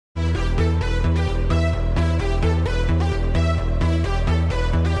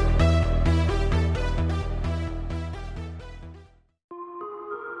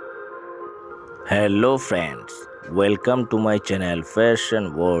Hello friends, welcome to my channel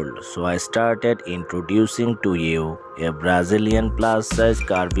Fashion World. So I started introducing to you a Brazilian plus size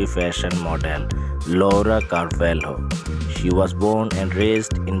curvy fashion model, Laura Carvalho. She was born and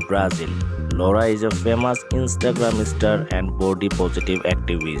raised in Brazil. Laura is a famous Instagram star and body positive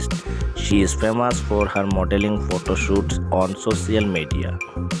activist. She is famous for her modeling photo shoots on social media.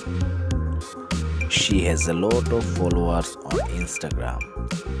 She has a lot of followers on Instagram.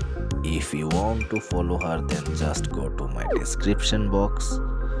 If you want to follow her, then just go to my description box.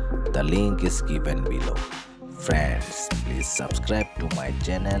 The link is given below. Friends, please subscribe to my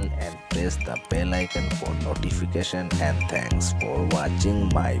channel and press the bell icon for notification, and thanks for watching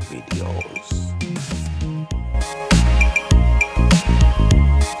my videos.